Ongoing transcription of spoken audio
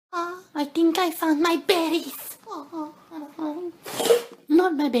I think I found my berries. Oh,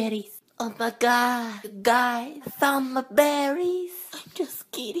 not my berries. Oh my god, guys, I found my berries. I'm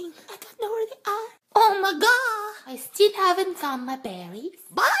just kidding. I don't know where they are. Oh my god, I still haven't found my berries,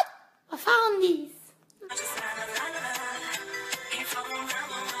 but I found these.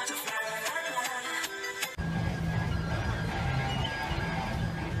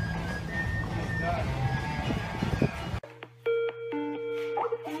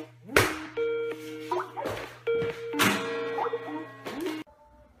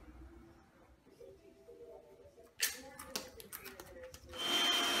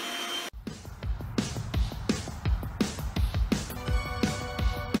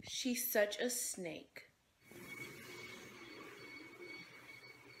 She's such a snake.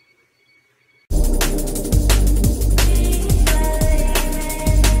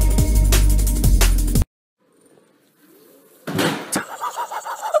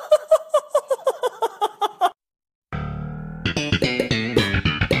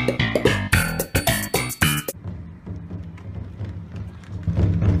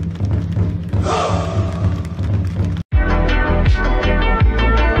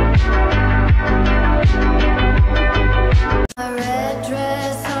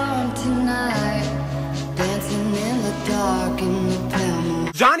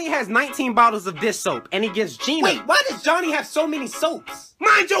 Johnny has 19 bottles of dish soap, and he gives Gina. Wait, why does Johnny have so many soaps?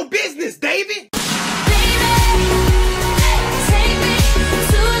 Mind your business, David!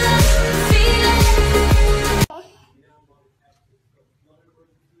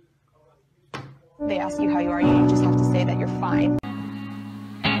 They ask you how you are, you just have to say that you're fine.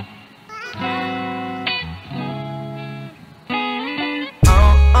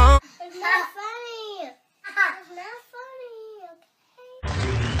 It's not funny. It's not funny,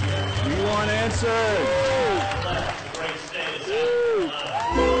 okay? You want answers?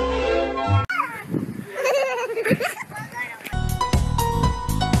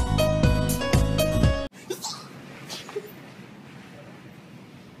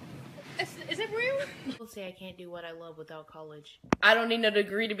 Is it real? People say I can't do what I love without college. I don't need no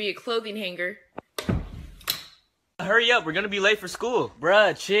degree to be a clothing hanger. Hurry up, we're gonna be late for school.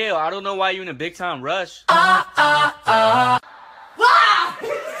 Bruh, chill. I don't know why you in a big time rush. I'll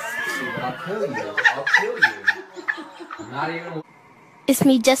kill you. I'll kill you. I'm not even... It's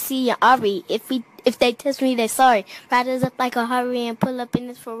me, Jesse and Ari. If they test me, they're sorry. Riders up like a hurry and pull up in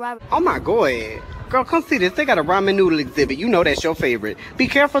this Ferrari. Oh my god. Girl, come see this. They got a ramen noodle exhibit. You know that's your favorite. Be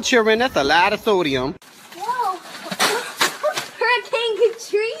careful, children. That's a lot of sodium. Whoa! Hurricane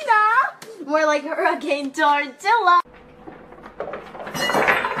Katrina! More like Hurricane Tortilla.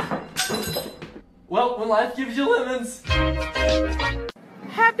 Well, when life gives you lemons.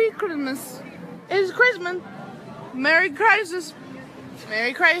 Happy Christmas. It's Christmas. Merry Crisis.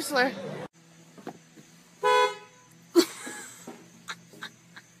 Merry Chrysler.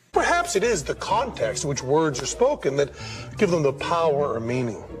 Perhaps it is the context in which words are spoken that give them the power or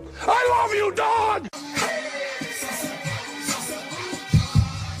meaning. I love you, dog!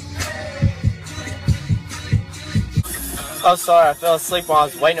 Oh, sorry, I fell asleep while I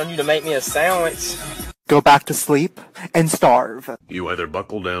was waiting on you to make me a sandwich. Go back to sleep and starve. You either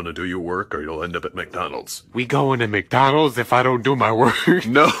buckle down and do your work or you'll end up at McDonald's. We going to McDonald's if I don't do my work?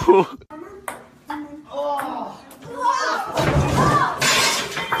 No.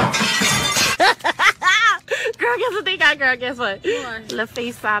 Girl, guess what they got, girl? Guess what? La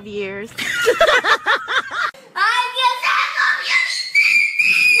face 5 years.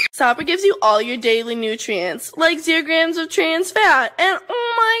 Supper gives you all your daily nutrients, like 0 grams of trans fat, and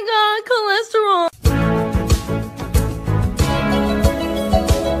oh my god, cholesterol.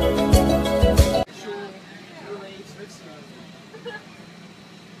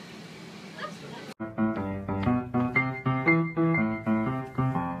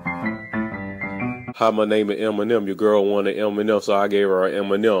 Hi, my name is M&M. Your girl wanted M&M, so I gave her an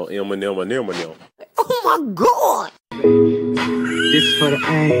M&M. M&M. Oh my god! This for the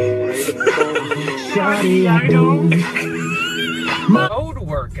A. Shawty, I know. Road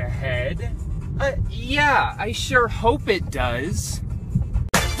work ahead? Yeah, I sure hope it does.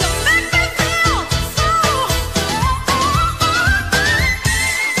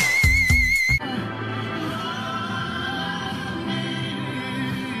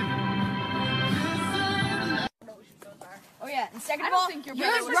 Oh yeah, and second of all,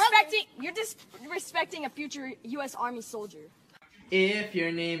 you're disrespecting a future U.S. Army soldier. If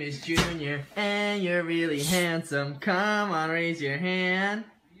your name is Junior and you're really handsome, come on, raise your hand.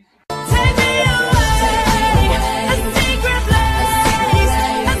 Take me away, a secret place,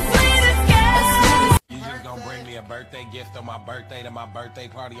 a sweet escape. You just gonna bring me a birthday birthday gift on my birthday to my birthday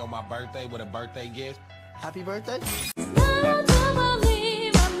party on my birthday with a birthday gift. Happy birthday.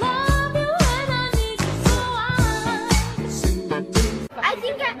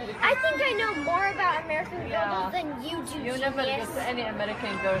 I think I know more about American Girls than you do. You never get any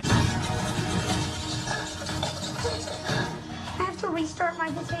American Girls. I have to restart my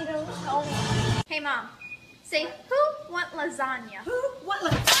potatoes. Oh. Hey Mom, say who want lasagna? Who want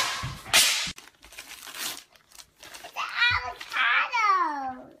lasagna?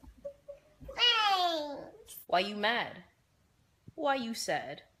 Avocado. Thanks. Why you mad? Why you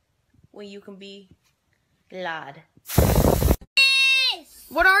sad? When you can be glad.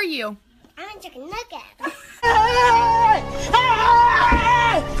 What are you? I'm a chicken nugget.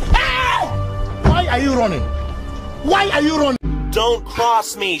 Why are you running? Why are you running? Don't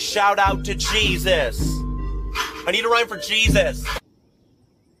cross me. Shout out to Jesus. I need a rhyme for Jesus.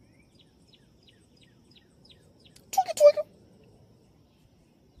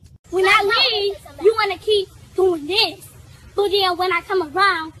 When I leave, you want to keep doing this. But then when I come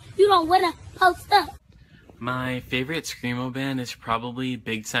around, you don't want to post up. My favorite Screamo band is probably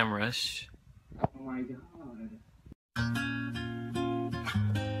Big Time Rush. Oh my god.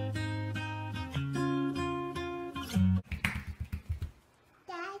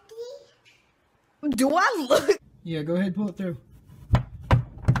 Daddy? Do I look? Yeah, go ahead, pull it through.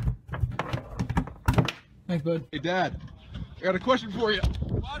 Thanks, bud. Hey, Dad, I got a question for you.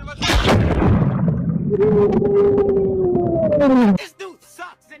 This dude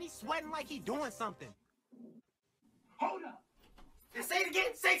sucks and he's sweating like he's doing something. Hold up. And say it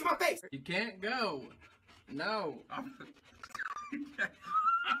again. Say it to my face. You can't go. No. I'm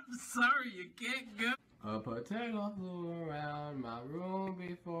sorry, you can't go. A potato flew around my room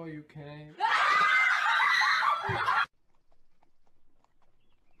before you came.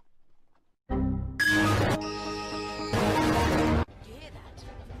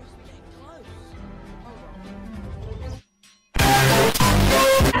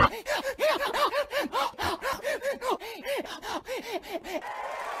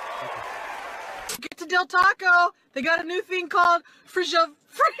 Get to Del Taco. They got a new thing called free shavacadoo.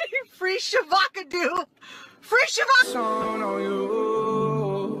 Free shavacadoo.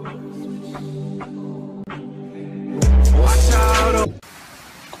 Watch out.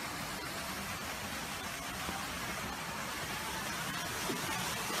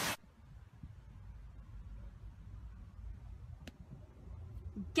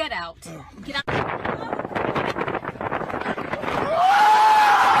 Get out. Get out.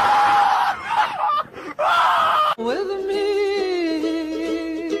 With me.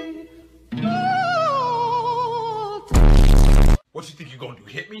 What you think you're gonna do?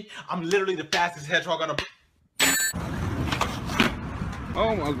 Hit me? I'm literally the fastest hedgehog on the.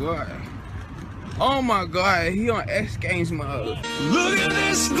 Oh my god. Oh my god, he on X Games mode. Look at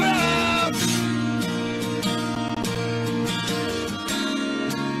this graph.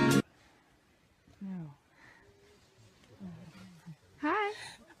 Hi.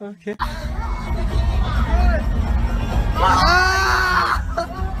 Okay.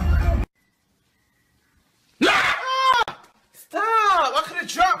 Stop! I could have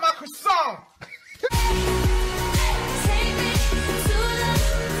dropped my croissant.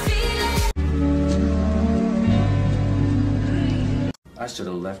 I should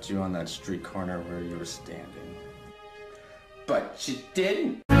have left you on that street corner where you were standing. But you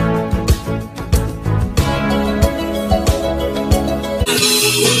didn't.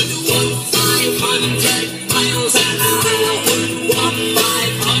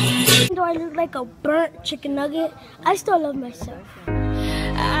 Though I look like a burnt chicken nugget, I still love myself.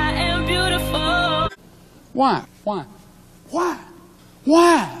 I am beautiful. Why? Why? Why?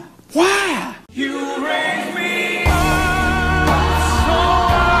 Why? Why? You raise me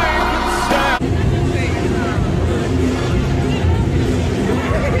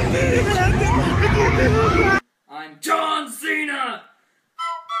I'm John Cena.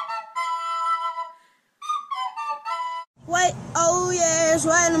 Wait, oh yes,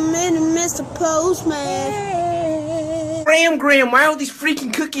 wait a minute, Mr. Postman. Graham, why are all these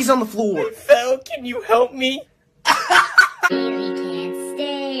freaking cookies on the floor? They fell. Can you help me? Baby can't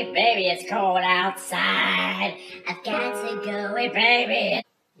stay, baby, it's cold outside. I've got to go away, baby.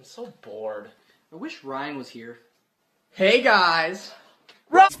 I'm so bored. I wish Ryan was here. Hey guys.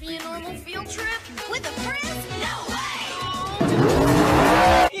 Must be a normal field trip with a friend? No way!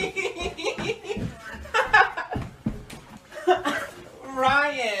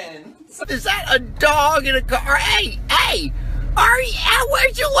 Ryan. Is that a dog in a car? Hey!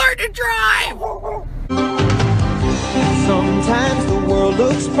 Where'd you learn to drive? Sometimes the world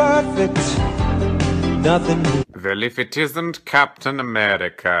looks perfect. Nothing. Well, if it isn't Captain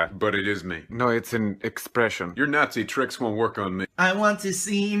America. But it is me. No, it's an expression. Your Nazi tricks won't work on me. I want to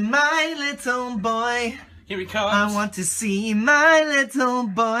see my little boy. Here he comes. I want to see my little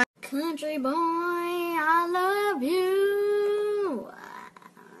boy. Country boy, I love you.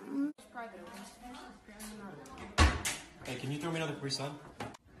 Hey, can you throw me another Capri Sun?